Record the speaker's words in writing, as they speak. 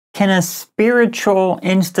Can a spiritual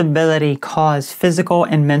instability cause physical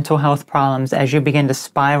and mental health problems as you begin to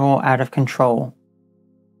spiral out of control?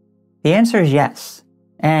 The answer is yes.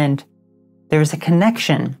 And there is a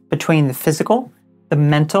connection between the physical, the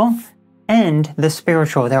mental, and the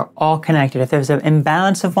spiritual. They're all connected. If there's an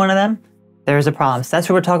imbalance of one of them, there's a problem. So that's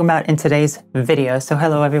what we're talking about in today's video. So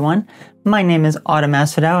hello everyone. My name is Autumn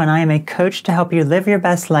Acido, and I am a coach to help you live your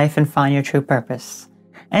best life and find your true purpose.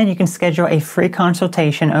 And you can schedule a free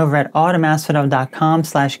consultation over at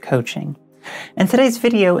autumacido.com/coaching. And today's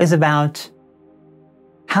video is about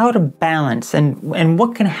how to balance and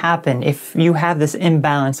what can happen if you have this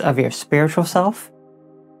imbalance of your spiritual self,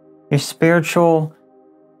 your spiritual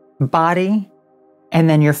body, and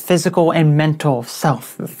then your physical and mental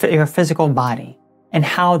self, your physical body, and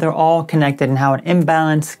how they're all connected and how an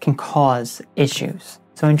imbalance can cause issues.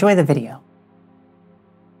 So enjoy the video.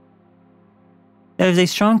 There is a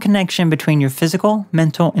strong connection between your physical,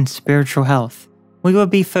 mental, and spiritual health. We will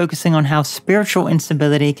be focusing on how spiritual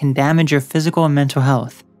instability can damage your physical and mental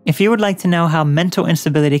health. If you would like to know how mental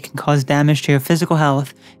instability can cause damage to your physical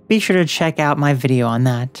health, be sure to check out my video on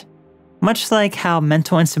that. Much like how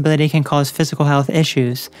mental instability can cause physical health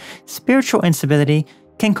issues, spiritual instability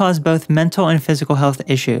can cause both mental and physical health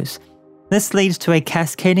issues. This leads to a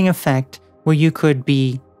cascading effect where you could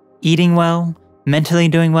be eating well, mentally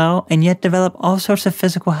doing well, and yet develop all sorts of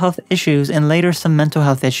physical health issues and later some mental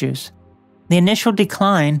health issues. The initial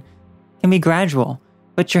decline can be gradual,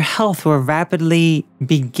 but your health will rapidly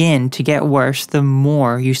begin to get worse the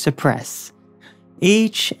more you suppress.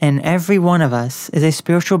 Each and every one of us is a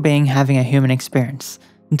spiritual being having a human experience.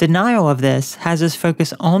 Denial of this has us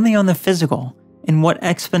focus only on the physical and what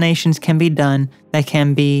explanations can be done that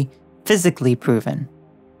can be physically proven.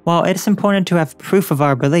 While it is important to have proof of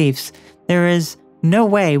our beliefs, there is no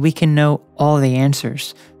way we can know all the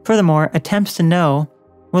answers. Furthermore, attempts to know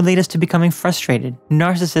will lead us to becoming frustrated,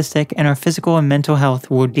 narcissistic, and our physical and mental health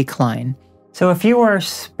will decline. So if you are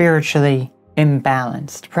spiritually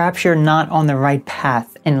imbalanced, perhaps you're not on the right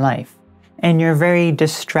path in life, and you're very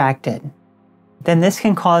distracted, then this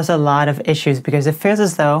can cause a lot of issues because it feels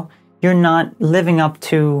as though you're not living up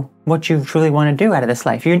to what you truly want to do out of this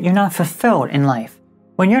life. You're not fulfilled in life.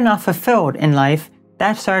 When you're not fulfilled in life,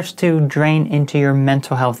 that starts to drain into your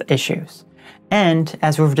mental health issues. And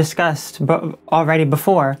as we've discussed already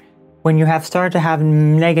before, when you have started to have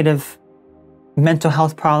negative mental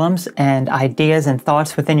health problems and ideas and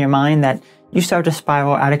thoughts within your mind, that you start to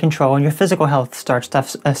spiral out of control and your physical health starts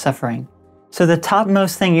suffering. So the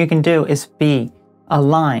topmost thing you can do is be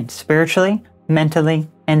aligned spiritually, mentally,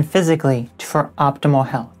 and physically for optimal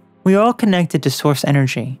health. We are all connected to source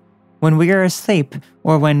energy. When we are asleep,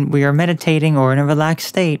 or when we are meditating or in a relaxed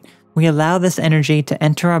state, we allow this energy to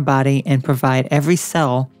enter our body and provide every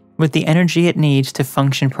cell with the energy it needs to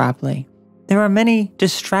function properly. There are many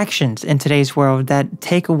distractions in today's world that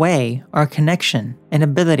take away our connection and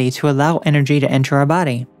ability to allow energy to enter our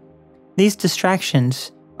body. These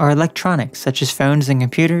distractions are electronics such as phones and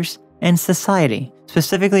computers, and society,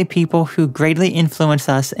 specifically people who greatly influence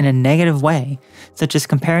us in a negative way, such as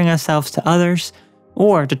comparing ourselves to others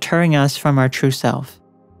or deterring us from our true self.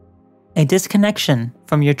 A disconnection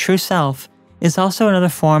from your true self is also another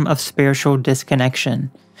form of spiritual disconnection.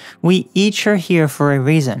 We each are here for a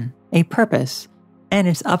reason, a purpose, and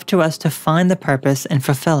it's up to us to find the purpose and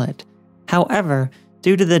fulfill it. However,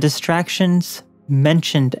 due to the distractions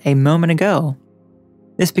mentioned a moment ago,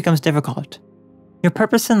 this becomes difficult. Your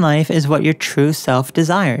purpose in life is what your true self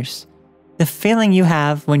desires. The feeling you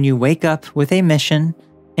have when you wake up with a mission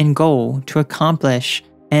and goal to accomplish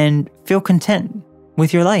and feel content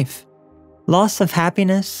with your life. Loss of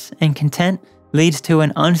happiness and content leads to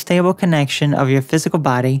an unstable connection of your physical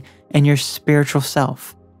body and your spiritual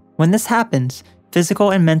self. When this happens,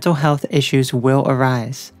 physical and mental health issues will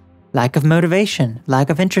arise. Lack of motivation, lack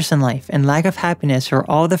of interest in life, and lack of happiness are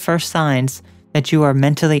all the first signs that you are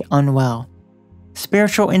mentally unwell.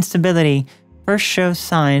 Spiritual instability first shows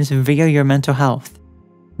signs via your mental health.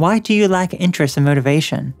 Why do you lack interest and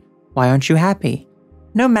motivation? Why aren't you happy?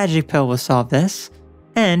 No magic pill will solve this,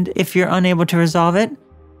 and if you're unable to resolve it,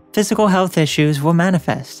 physical health issues will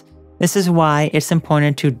manifest. This is why it's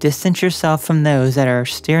important to distance yourself from those that are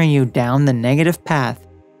steering you down the negative path,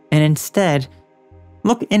 and instead,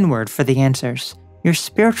 look inward for the answers. Your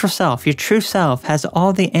spiritual self, your true self, has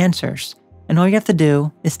all the answers, and all you have to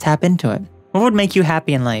do is tap into it. What would make you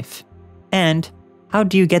happy in life? And how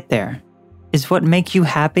do you get there? Is what makes you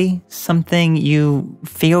happy something you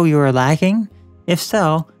feel you are lacking? If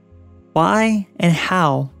so, why and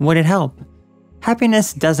how would it help?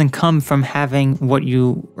 Happiness doesn't come from having what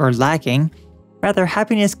you are lacking. Rather,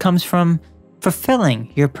 happiness comes from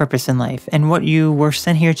fulfilling your purpose in life and what you were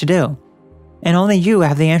sent here to do. And only you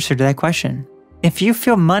have the answer to that question. If you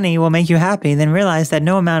feel money will make you happy, then realize that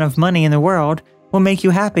no amount of money in the world will make you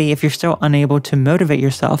happy if you're still unable to motivate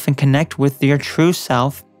yourself and connect with your true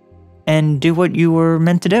self and do what you were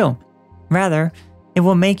meant to do. Rather, it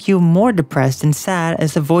will make you more depressed and sad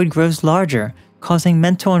as the void grows larger, causing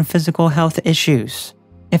mental and physical health issues.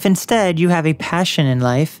 If instead you have a passion in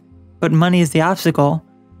life, but money is the obstacle,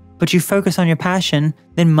 but you focus on your passion,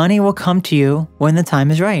 then money will come to you when the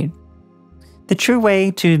time is right. The true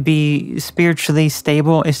way to be spiritually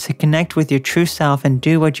stable is to connect with your true self and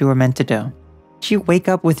do what you were meant to do. Do you wake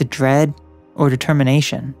up with dread or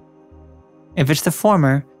determination? If it's the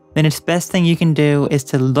former, then its best thing you can do is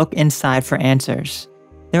to look inside for answers.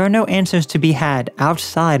 There are no answers to be had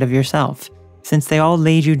outside of yourself, since they all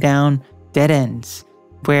lead you down dead ends,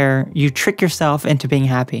 where you trick yourself into being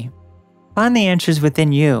happy. Find the answers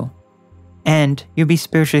within you, and you'll be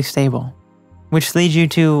spiritually stable, which leads you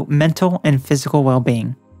to mental and physical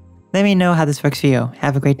well-being. Let me know how this works for you.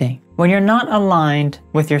 Have a great day. When you're not aligned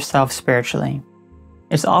with yourself spiritually,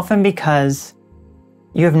 it's often because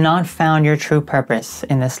you have not found your true purpose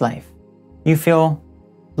in this life. You feel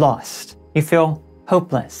lost. You feel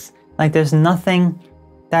hopeless. Like there's nothing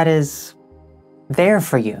that is there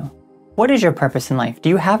for you. What is your purpose in life? Do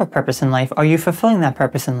you have a purpose in life? Are you fulfilling that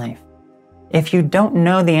purpose in life? If you don't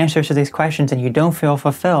know the answers to these questions and you don't feel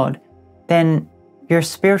fulfilled, then your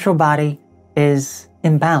spiritual body is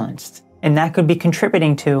imbalanced, and that could be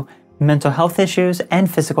contributing to mental health issues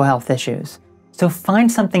and physical health issues. So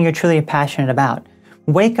find something you're truly passionate about.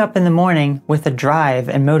 Wake up in the morning with a drive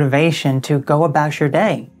and motivation to go about your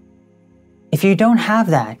day. If you don't have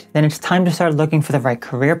that, then it's time to start looking for the right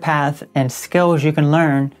career path and skills you can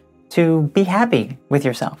learn to be happy with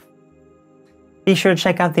yourself. Be sure to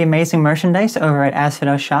check out the amazing merchandise over at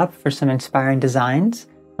Asphodel Shop for some inspiring designs.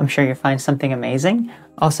 I'm sure you'll find something amazing.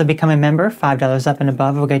 Also, become a member. $5 up and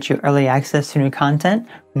above will get you early access to new content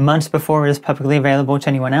months before it is publicly available to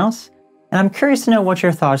anyone else. And I'm curious to know what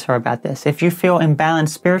your thoughts are about this. If you feel imbalanced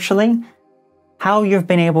spiritually, how you've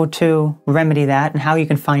been able to remedy that and how you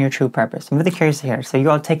can find your true purpose. I'm really curious to hear. So you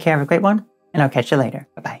all take care, have a great one, and I'll catch you later.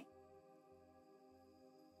 Bye-bye.